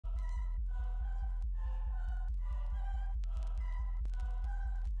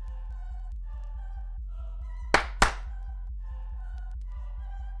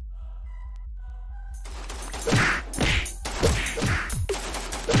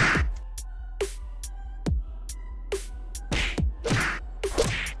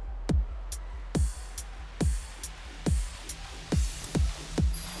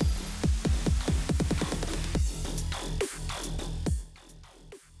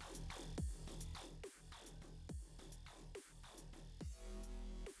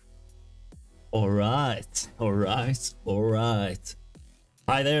Alright.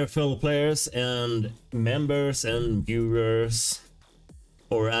 Hi there, fellow players and members and viewers.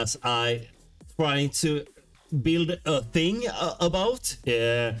 Or as I trying to build a thing about.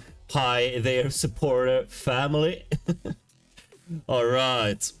 Hi there, supporter family.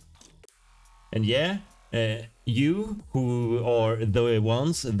 Alright. And yeah, you who are the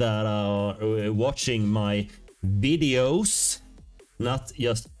ones that are watching my videos, not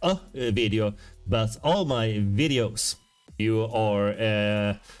just a video, but all my videos, you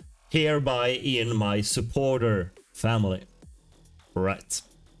are hereby in my supporter family. Right.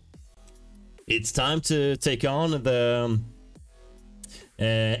 It's time to take on the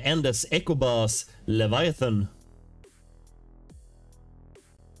Enders Echo Leviathan.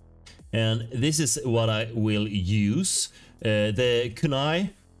 And this is what I will use. The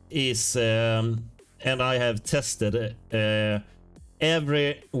Kunai is, and I have tested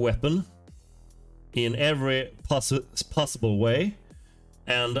every weapon in every possible way,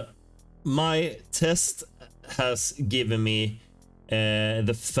 and my test has given me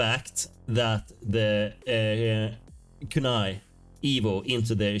the fact that the Kunai Evo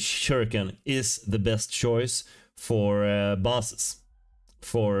into the shuriken is the best choice for bosses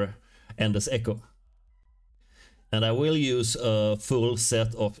for Enders Echo. And I will use a full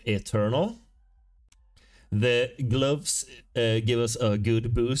set of Eternal. The gloves give us a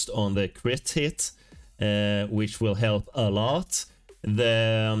good boost on the crit hit, which will help a lot.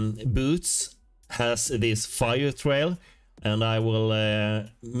 The boots has this fire trail, and I will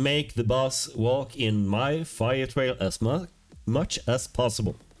make the boss walk in my fire trail as much as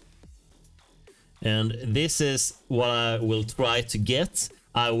possible. And this is what I will try to get.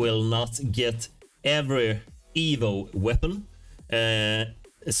 I will not get every Evo weapon,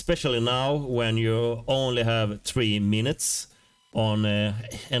 especially now when you only have 3 minutes on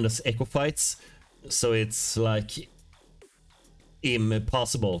Enders Echo fights, so it's like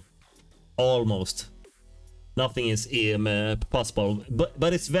impossible. Almost nothing is impossible,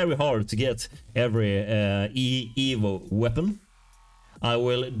 but it's very hard to get every Evo weapon. I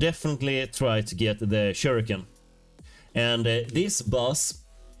will definitely try to get the shuriken. And this boss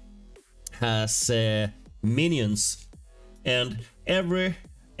has minions, and every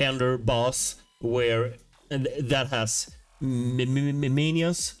Ender boss that has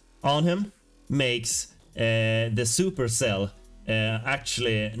minions on him makes the supercell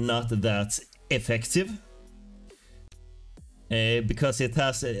actually not that effective, because it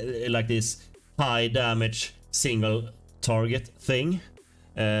has like this high damage single target thing.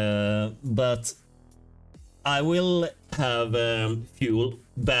 But I will have fuel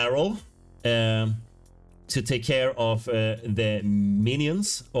barrel to take care of the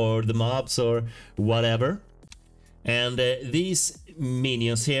minions or the mobs or whatever. And these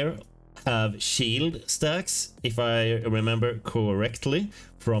minions here have shield stacks, if I remember correctly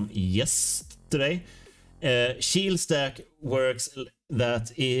from yesterday. Shield stack works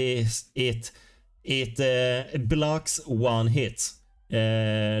that it blocks one hit,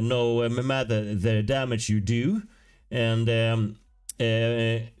 no matter the damage you do. And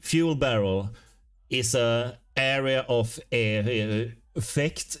fuel barrel is a area of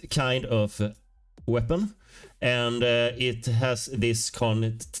effect kind of weapon, and it has this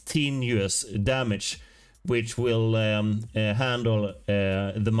continuous damage, which will handle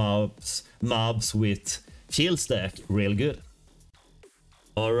the mobs with shield stack real good.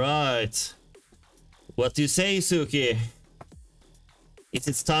 All right, what do you say, Suki?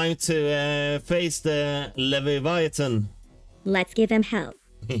 It's time to face the Leviathan. Let's give him hell.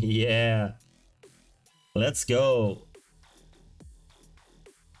 Yeah. Let's go.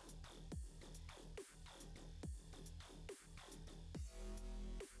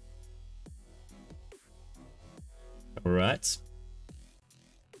 All right.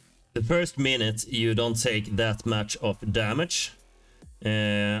 The first minute you don't take that much of damage.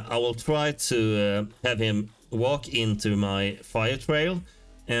 I will try to have him walk into my fire trail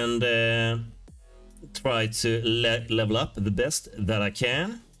and try to level up the best that I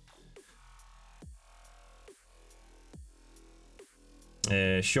can.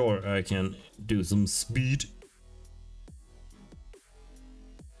 Sure, I can do some speed.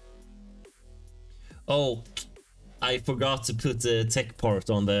 Oh, I forgot to put the tech part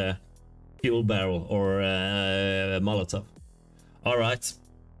on the fuel barrel or Molotov. All right.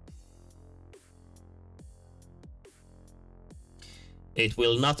 It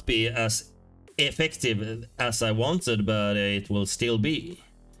will not be as effective as I wanted, but it will still be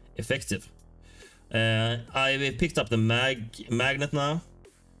effective. I picked up the magnet now,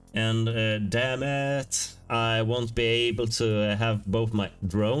 and damn it, I won't be able to have both my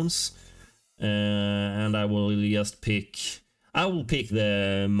drones. And I will just pick... I will pick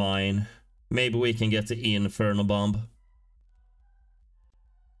the mine. Maybe we can get the Inferno Bomb.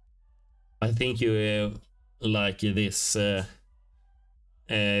 I think you like this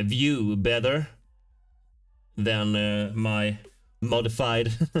view better than my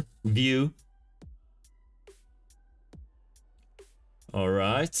modified view. All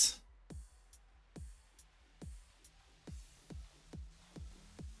right.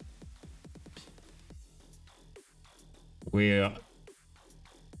 We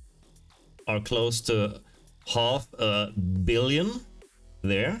are close to 500 million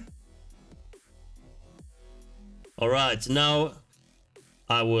there. All right, now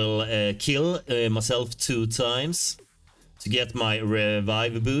I will kill myself 2 times to get my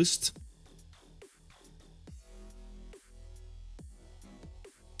revive boost.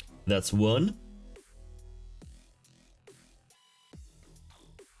 That's 1.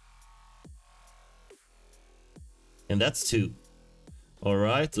 And that's 2. All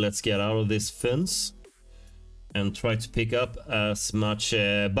right, let's get out of this fence and try to pick up as much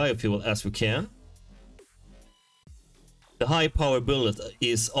biofuel as we can. The high power bullet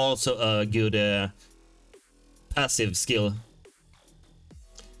is also a good passive skill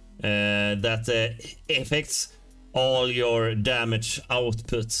that affects all your damage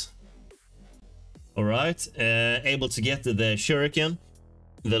output. All right, able to get the shuriken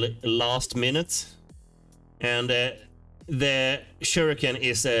the last minute. And the shuriken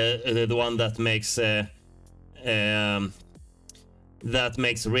is the one that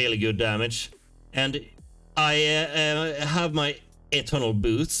makes really good damage. And I have my eternal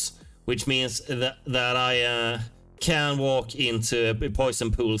boots, which means that I can walk into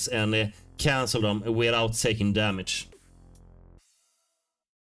poison pools and cancel them without taking damage.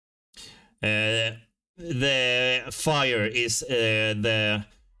 The fire is the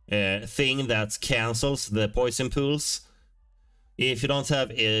thing that cancels the poison pools. If you don't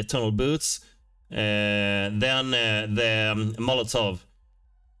have eternal boots, then the Molotov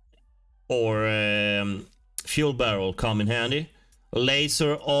or fuel barrel come in handy.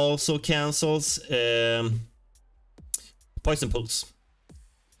 Laser also cancels poison pools.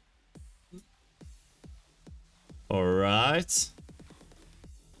 All right.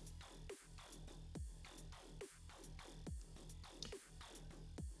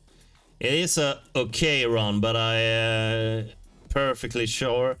 It is a okay run, but I perfectly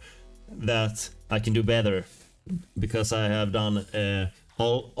sure that I can do better because I have done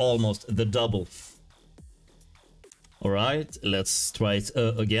almost the double. All right, let's try it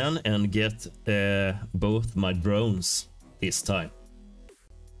again and get both my drones this time.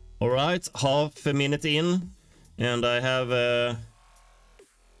 All right, half a minute in, and I have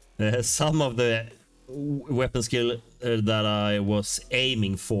some of the weapon skill that I was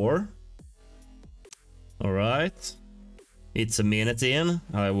aiming for. All right, it's a minute in.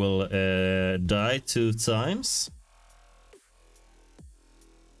 I will die 2 times.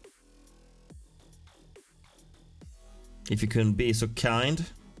 If you couldn't be so kind,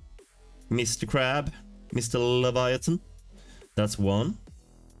 Mr. Crab, Mr. Leviathan. That's 1.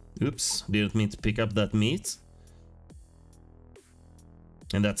 Oops, didn't mean to pick up that meat.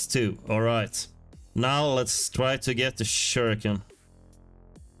 And that's 2. All right, now let's try to get the shuriken.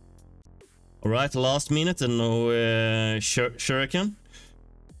 All right, last minute and no shuriken.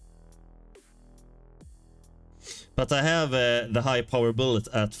 But I have the high power bullet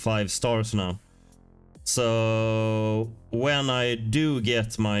at 5 stars now. So when I do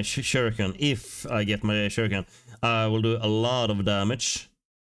get my shuriken, if I get my shuriken, I will do a lot of damage.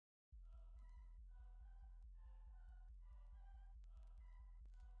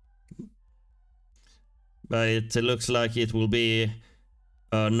 But it looks like it will be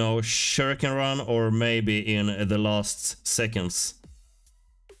no shuriken run, or maybe in the last seconds.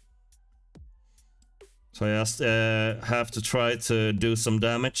 So I just have to try to do some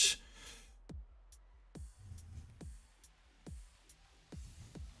damage.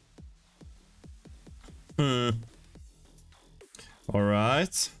 All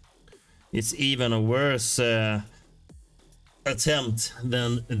right. It's even a worse attempt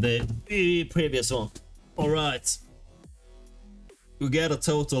than the previous one. All right. We get a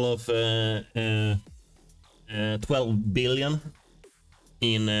total of 12 billion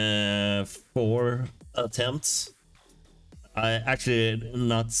in 4 attempts. I actually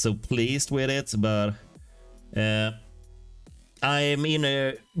not so pleased with it, but I'm in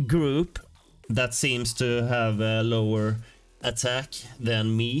a group that seems to have a lower attack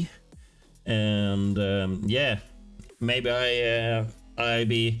than me, and yeah, maybe I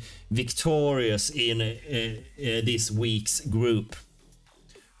be victorious in this week's group.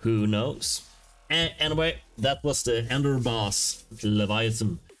 Who knows? Anyway, that was the Ender Boss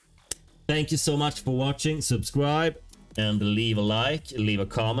Leviathan. Thank you so much for watching. Subscribe and leave a like, leave a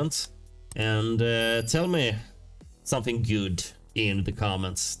comment, and tell me something good in the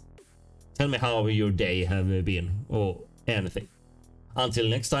comments. Tell me how your day have been or anything. Until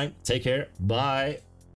next time, take care. Bye.